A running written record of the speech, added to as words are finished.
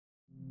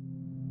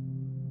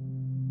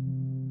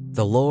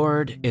The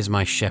Lord is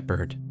my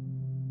shepherd.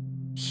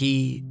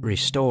 He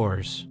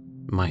restores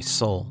my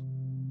soul.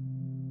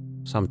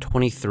 Psalm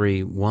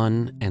 23,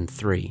 1 and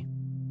 3.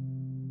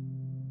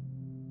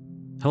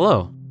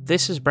 Hello,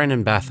 this is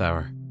Brandon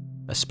Bathauer,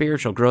 a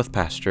spiritual growth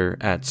pastor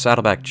at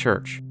Saddleback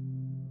Church.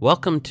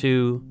 Welcome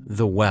to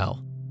The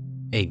Well,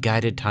 a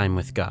guided time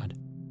with God.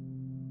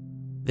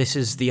 This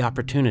is the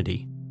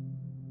opportunity,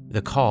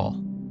 the call,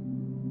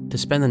 to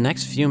spend the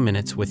next few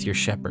minutes with your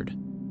shepherd,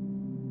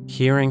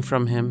 hearing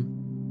from him,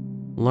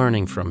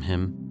 learning from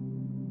him,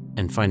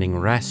 and finding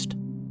rest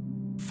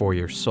for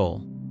your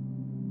soul.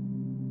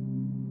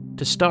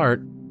 To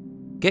start,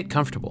 get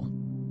comfortable.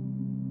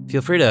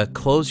 Feel free to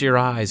close your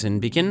eyes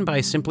and begin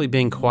by simply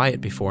being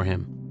quiet before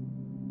him.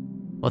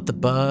 Let the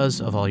buzz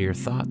of all your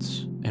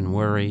thoughts and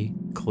worry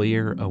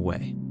clear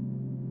away.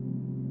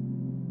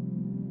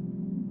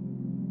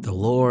 The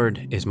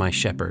Lord is my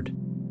shepherd.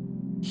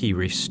 He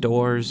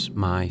restores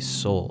my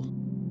soul.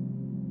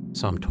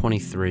 Psalm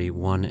 23,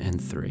 1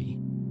 and 3.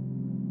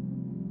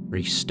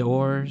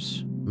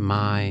 Restores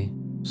my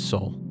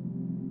soul.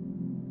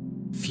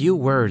 Few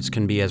words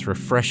can be as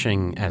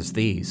refreshing as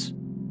these.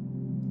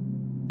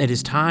 It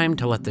is time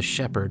to let the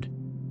shepherd,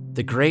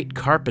 the great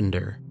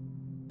carpenter,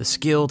 the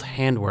skilled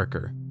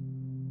handworker,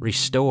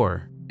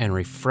 restore and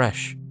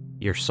refresh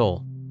your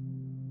soul.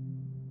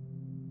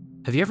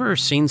 Have you ever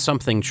seen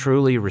something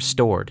truly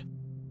restored,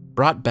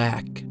 brought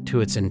back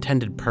to its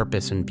intended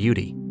purpose and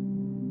beauty?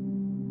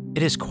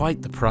 It is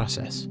quite the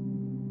process.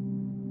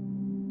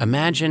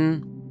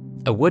 Imagine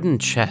a wooden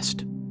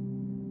chest,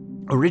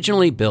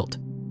 originally built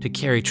to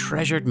carry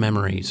treasured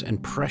memories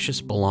and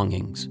precious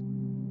belongings.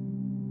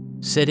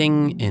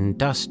 Sitting in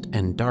dust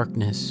and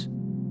darkness,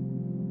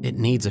 it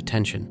needs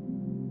attention.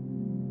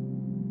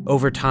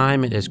 Over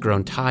time, it has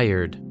grown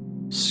tired,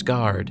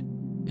 scarred,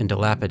 and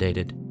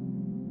dilapidated.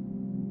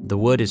 The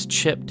wood is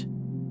chipped,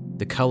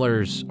 the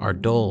colors are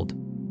dulled,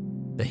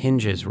 the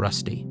hinges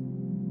rusty.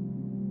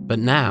 But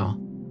now,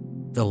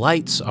 the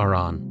lights are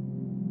on,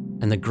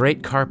 and the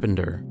great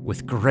carpenter,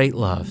 with great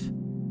love,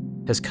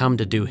 has come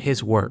to do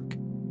his work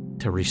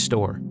to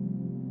restore.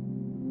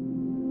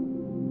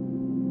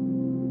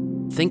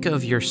 Think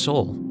of your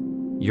soul,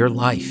 your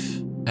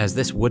life, as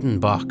this wooden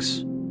box,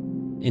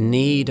 in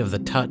need of the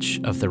touch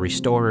of the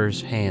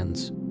restorer's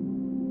hands.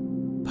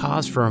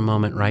 Pause for a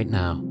moment right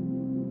now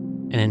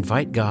and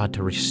invite God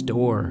to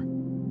restore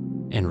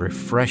and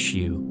refresh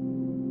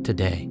you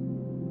today.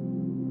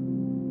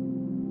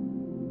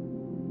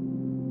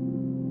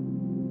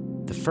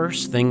 The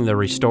first thing the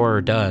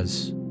restorer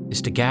does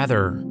is to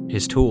gather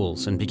his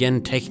tools and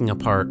begin taking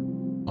apart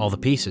all the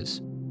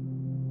pieces.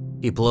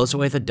 He blows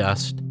away the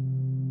dust,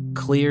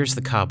 clears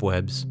the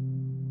cobwebs,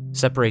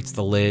 separates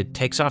the lid,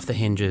 takes off the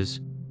hinges,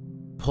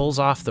 pulls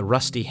off the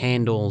rusty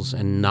handles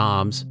and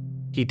knobs.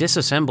 He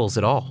disassembles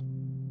it all.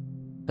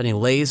 Then he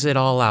lays it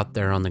all out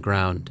there on the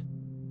ground.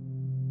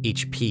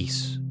 Each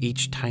piece,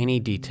 each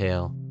tiny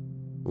detail,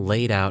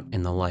 laid out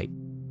in the light.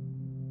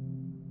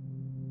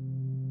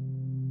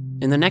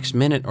 In the next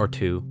minute or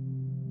two,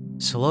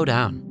 slow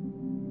down.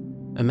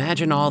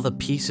 Imagine all the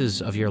pieces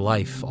of your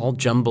life, all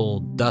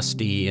jumbled,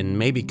 dusty, and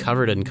maybe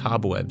covered in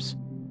cobwebs.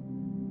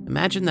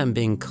 Imagine them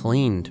being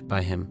cleaned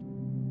by him,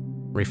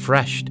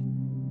 refreshed,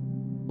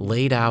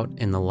 laid out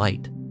in the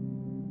light.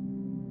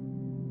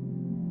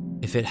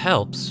 If it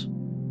helps,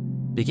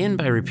 begin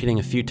by repeating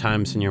a few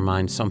times in your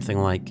mind something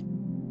like,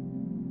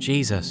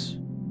 Jesus,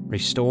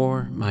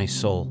 restore my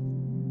soul.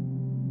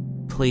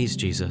 Please,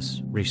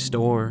 Jesus,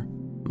 restore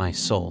my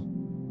soul.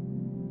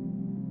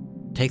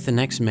 Take the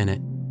next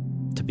minute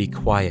to be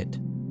quiet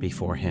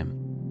before him.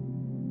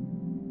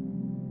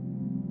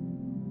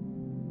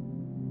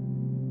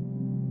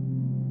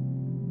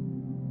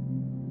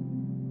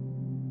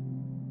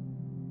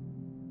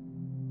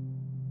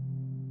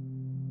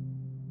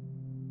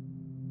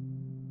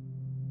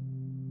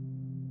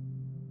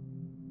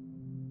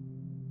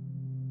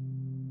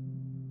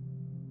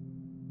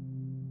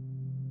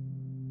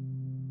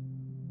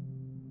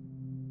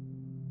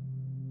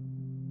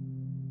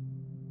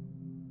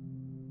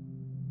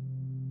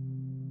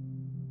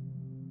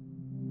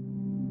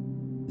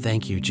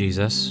 Thank you,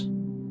 Jesus,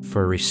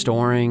 for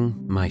restoring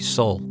my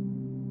soul.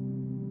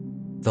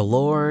 The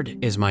Lord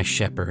is my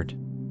shepherd.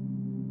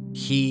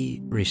 He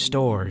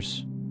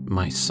restores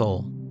my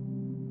soul.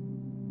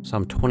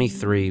 Psalm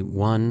 23,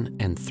 1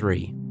 and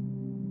 3.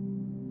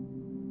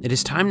 It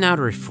is time now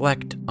to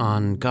reflect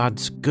on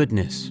God's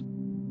goodness,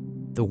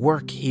 the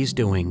work he's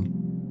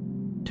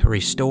doing to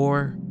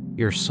restore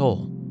your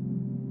soul.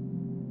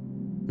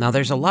 Now,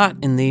 there's a lot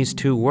in these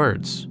two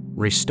words,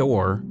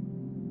 restore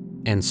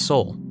and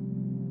soul.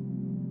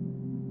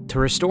 To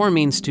restore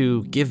means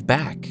to give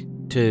back,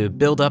 to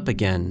build up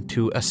again,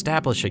 to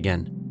establish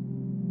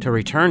again, to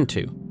return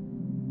to.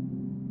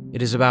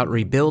 It is about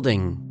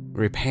rebuilding,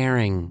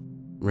 repairing,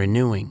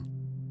 renewing.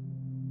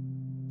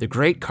 The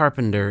great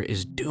carpenter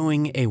is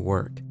doing a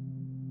work,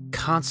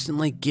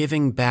 constantly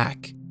giving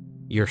back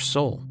your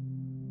soul,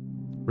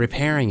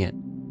 repairing it,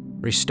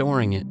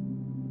 restoring it,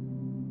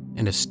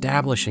 and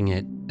establishing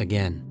it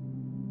again.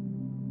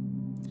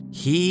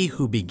 He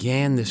who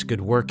began this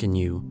good work in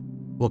you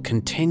will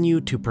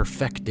continue to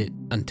perfect it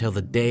until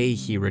the day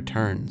he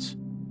returns.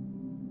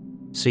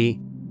 See,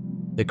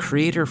 the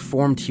Creator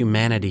formed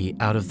humanity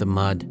out of the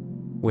mud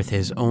with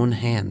his own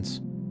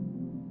hands,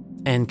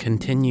 and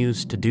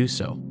continues to do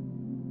so.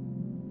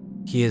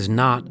 He is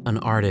not an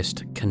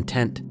artist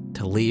content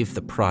to leave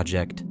the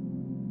project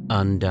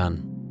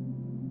undone.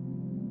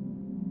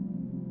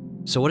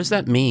 So what does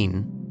that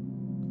mean,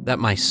 that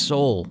my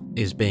soul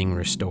is being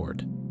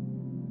restored?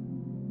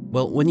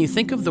 Well, when you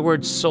think of the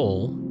word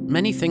soul,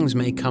 many things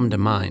may come to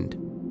mind.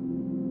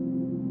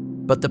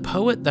 But the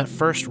poet that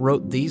first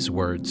wrote these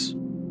words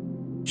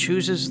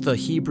chooses the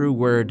Hebrew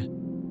word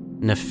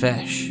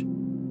nephesh.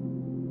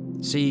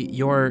 See,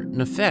 your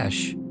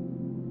nephesh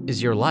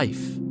is your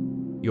life,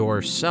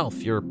 your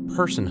self, your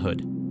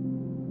personhood.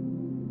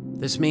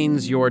 This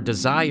means your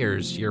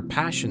desires, your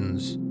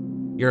passions,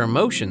 your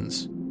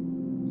emotions,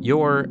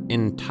 your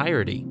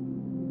entirety.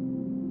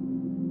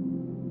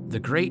 The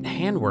great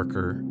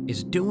handworker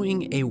is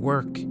doing a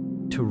work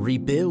to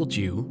rebuild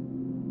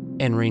you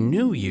and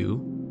renew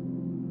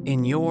you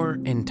in your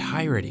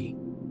entirety.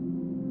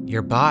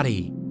 Your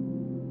body,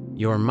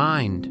 your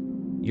mind,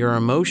 your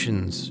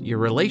emotions, your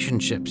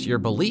relationships, your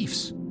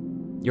beliefs,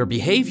 your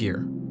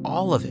behavior,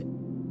 all of it.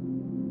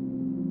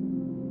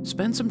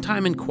 Spend some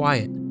time in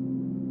quiet,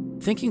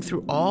 thinking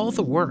through all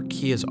the work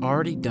he has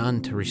already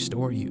done to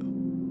restore you.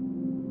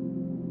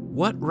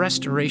 What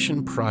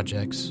restoration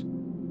projects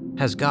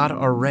has God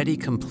already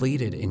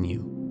completed in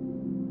you?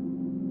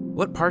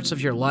 What parts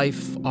of your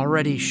life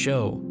already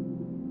show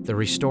the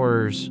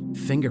restorer's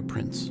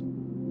fingerprints?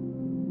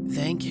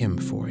 Thank him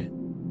for it.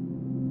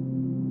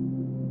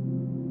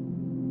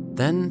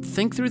 Then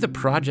think through the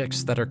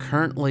projects that are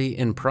currently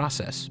in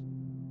process.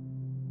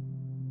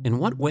 In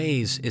what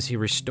ways is he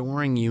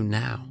restoring you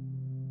now?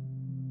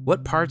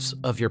 What parts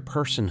of your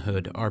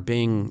personhood are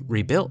being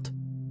rebuilt?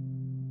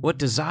 What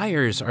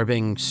desires are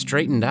being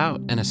straightened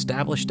out and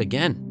established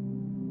again?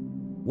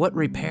 What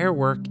repair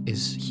work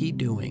is he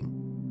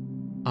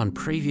doing on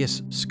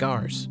previous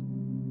scars?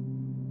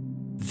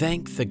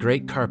 Thank the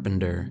great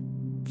carpenter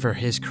for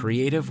his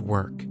creative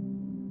work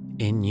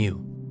in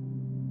you.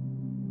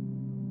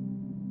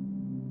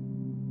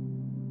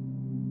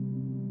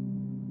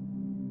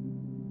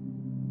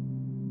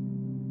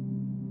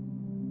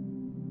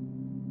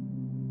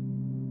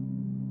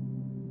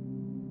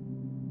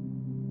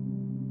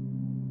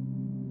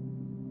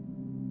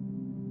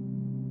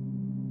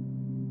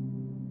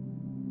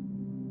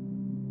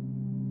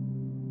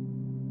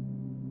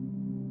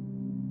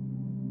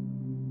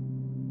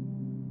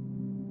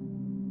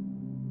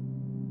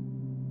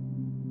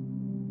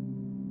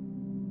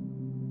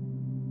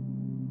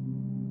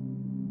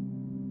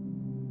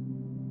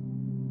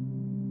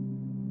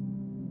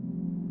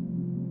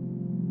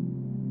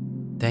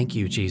 Thank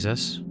you,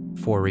 Jesus,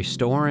 for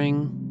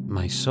restoring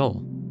my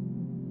soul.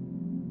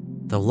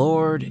 The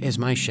Lord is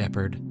my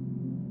shepherd.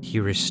 He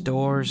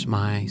restores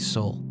my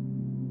soul.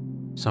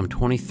 Psalm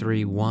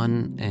 23,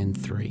 1 and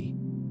 3.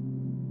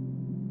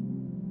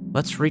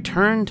 Let's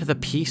return to the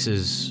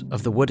pieces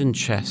of the wooden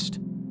chest,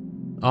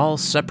 all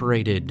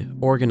separated,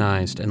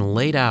 organized, and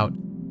laid out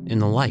in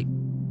the light.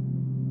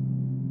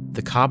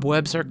 The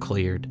cobwebs are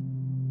cleared.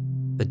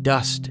 The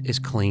dust is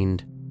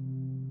cleaned.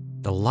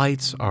 The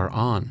lights are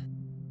on.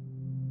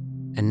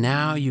 And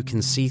now you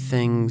can see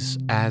things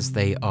as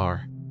they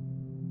are.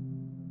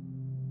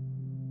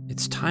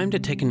 It's time to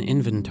take an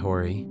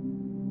inventory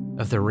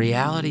of the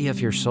reality of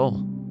your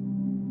soul,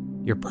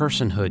 your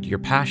personhood, your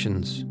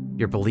passions,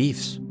 your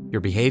beliefs,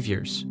 your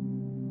behaviors.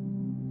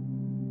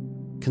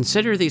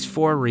 Consider these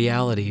 4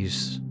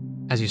 realities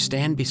as you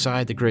stand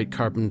beside the great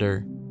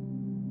carpenter,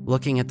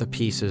 looking at the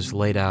pieces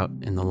laid out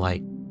in the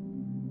light.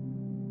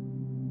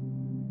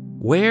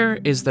 Where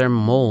is there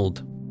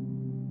mold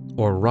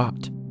or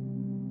rot?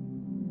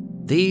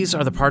 These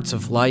are the parts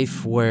of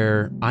life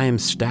where I am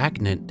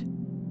stagnant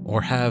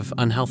or have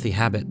unhealthy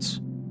habits,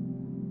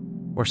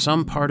 where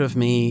some part of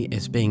me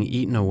is being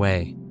eaten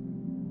away,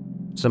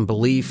 some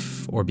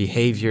belief or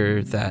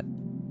behavior that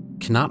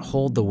cannot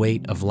hold the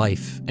weight of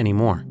life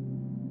anymore.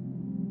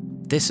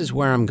 This is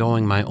where I'm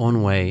going my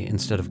own way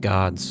instead of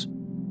God's,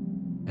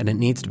 and it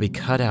needs to be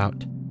cut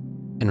out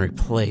and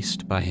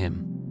replaced by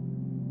Him.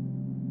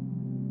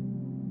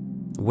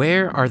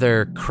 Where are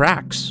there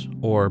cracks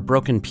or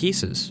broken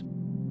pieces?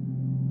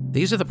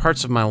 These are the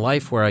parts of my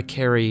life where I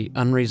carry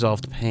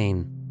unresolved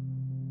pain.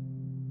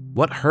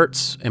 What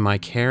hurts am I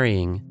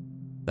carrying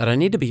that I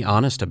need to be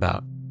honest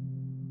about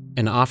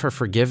and offer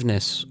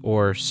forgiveness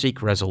or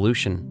seek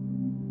resolution?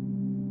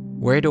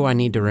 Where do I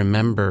need to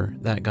remember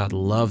that God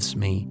loves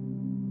me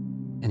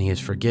and He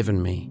has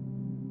forgiven me?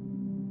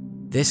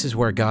 This is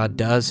where God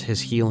does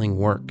His healing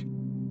work,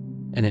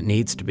 and it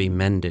needs to be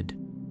mended.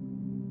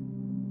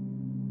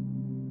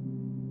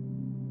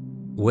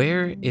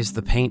 Where is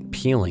the paint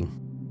peeling?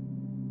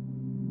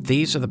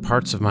 These are the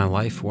parts of my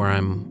life where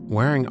I'm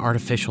wearing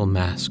artificial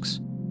masks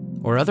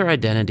or other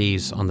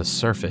identities on the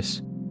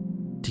surface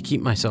to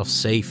keep myself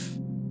safe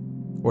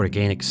or to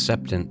gain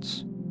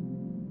acceptance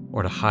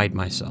or to hide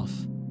myself.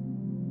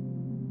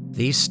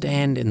 These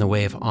stand in the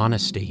way of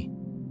honesty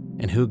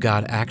and who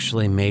God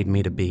actually made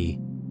me to be,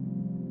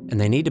 and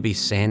they need to be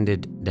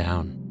sanded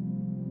down.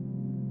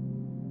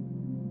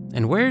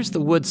 And where's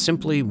the wood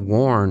simply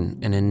worn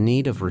and in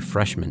need of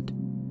refreshment?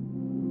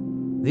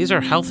 These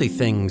are healthy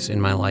things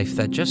in my life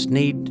that just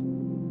need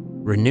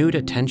renewed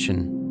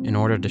attention in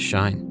order to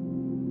shine.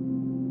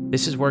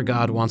 This is where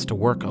God wants to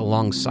work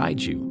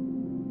alongside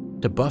you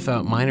to buff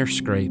out minor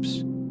scrapes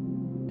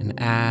and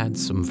add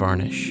some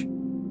varnish.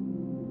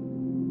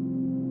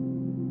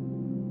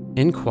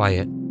 In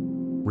quiet,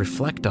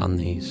 reflect on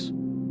these,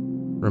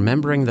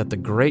 remembering that the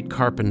great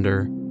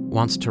carpenter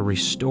wants to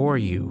restore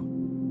you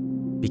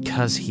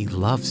because he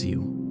loves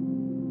you.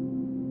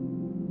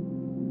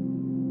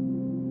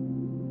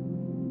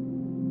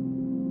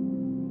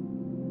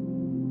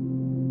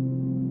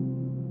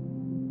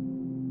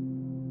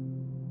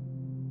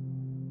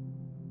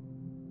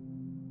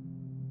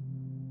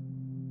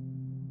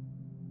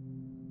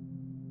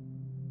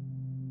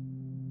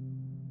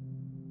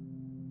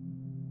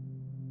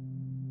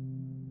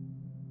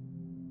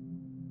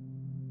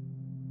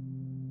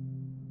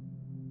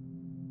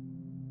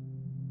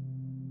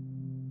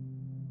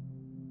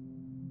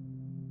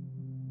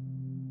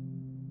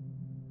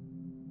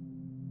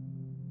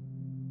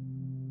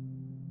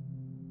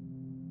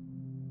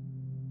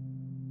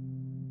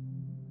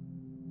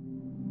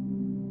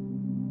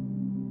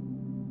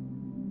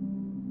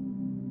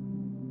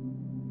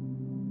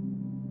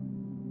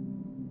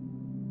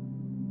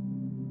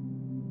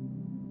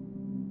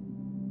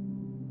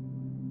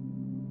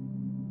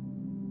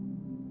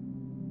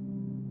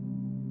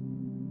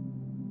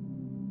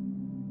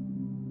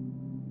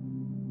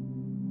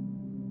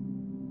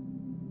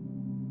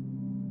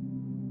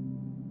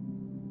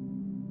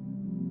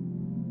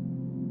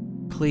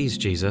 Please,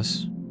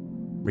 Jesus,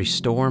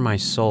 restore my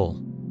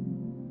soul.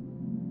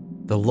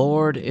 The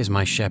Lord is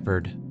my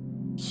shepherd.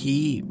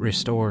 He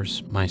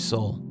restores my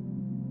soul.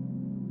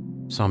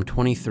 Psalm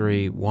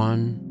 23,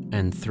 1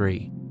 and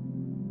 3.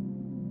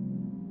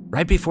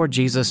 Right before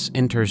Jesus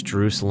enters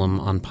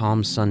Jerusalem on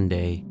Palm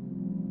Sunday,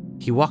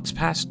 he walks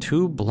past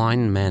two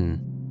blind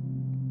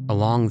men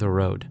along the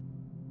road.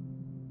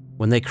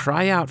 When they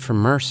cry out for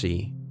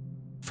mercy,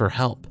 for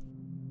help,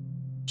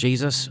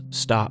 Jesus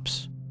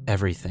stops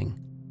everything.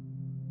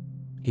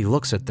 He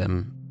looks at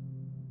them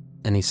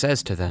and he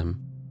says to them,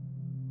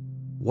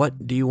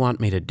 "What do you want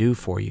me to do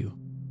for you?"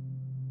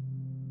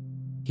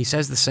 He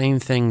says the same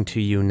thing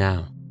to you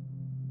now.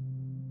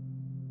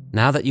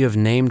 Now that you have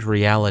named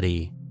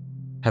reality,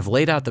 have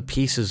laid out the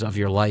pieces of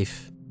your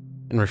life,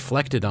 and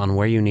reflected on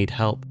where you need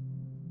help,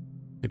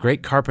 the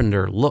great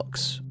carpenter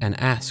looks and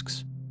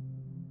asks,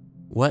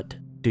 "What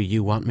do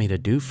you want me to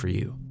do for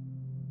you?"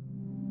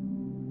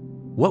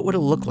 What would it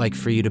look like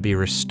for you to be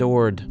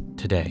restored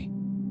today?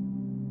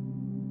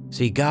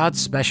 See, God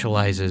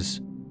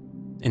specializes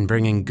in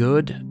bringing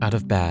good out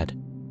of bad,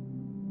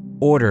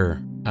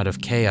 order out of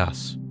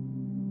chaos,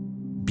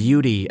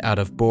 beauty out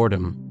of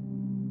boredom,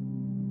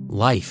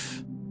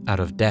 life out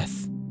of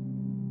death.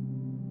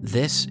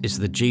 This is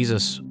the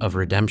Jesus of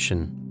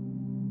redemption,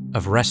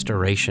 of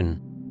restoration,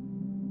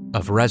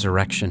 of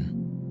resurrection.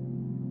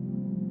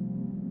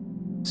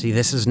 See,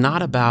 this is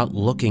not about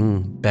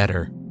looking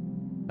better,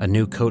 a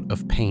new coat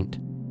of paint.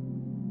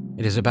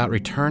 It is about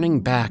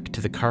returning back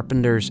to the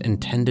carpenter's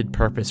intended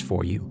purpose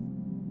for you,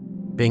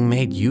 being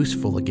made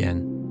useful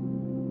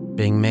again,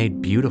 being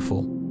made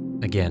beautiful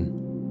again.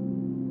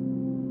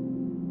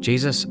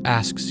 Jesus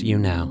asks you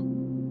now,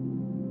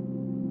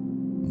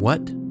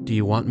 "What do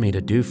you want me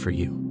to do for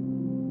you?"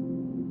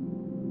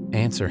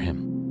 Answer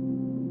him.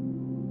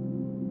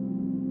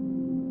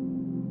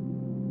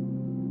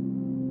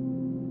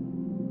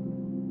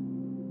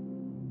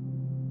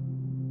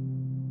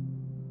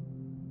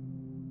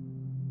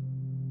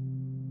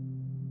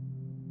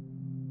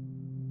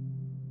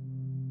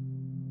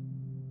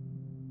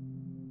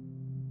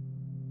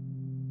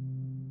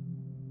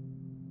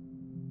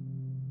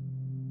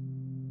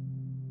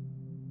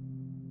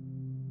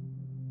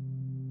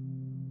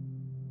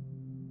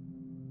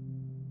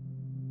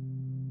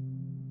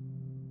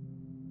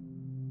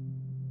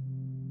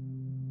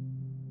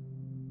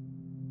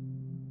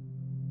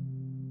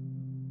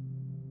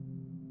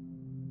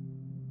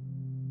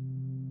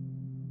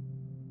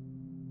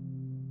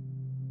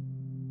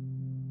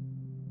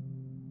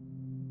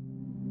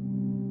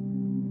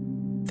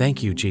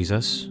 Thank you,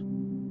 Jesus,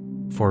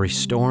 for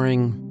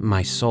restoring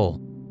my soul.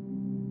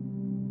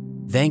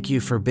 Thank you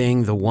for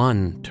being the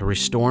one to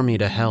restore me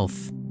to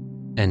health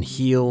and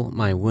heal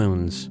my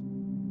wounds.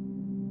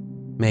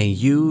 May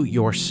you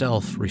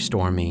yourself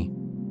restore me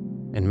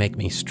and make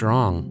me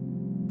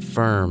strong,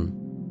 firm,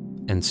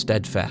 and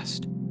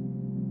steadfast.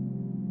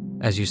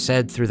 As you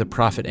said through the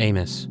prophet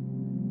Amos,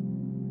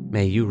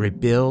 may you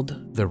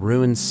rebuild the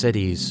ruined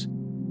cities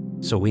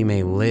so we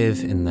may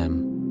live in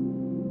them.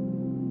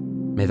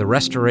 May the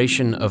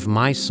restoration of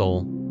my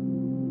soul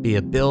be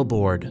a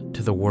billboard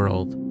to the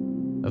world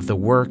of the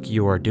work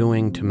you are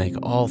doing to make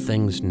all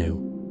things new.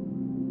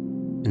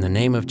 In the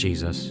name of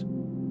Jesus,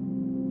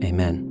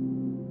 amen.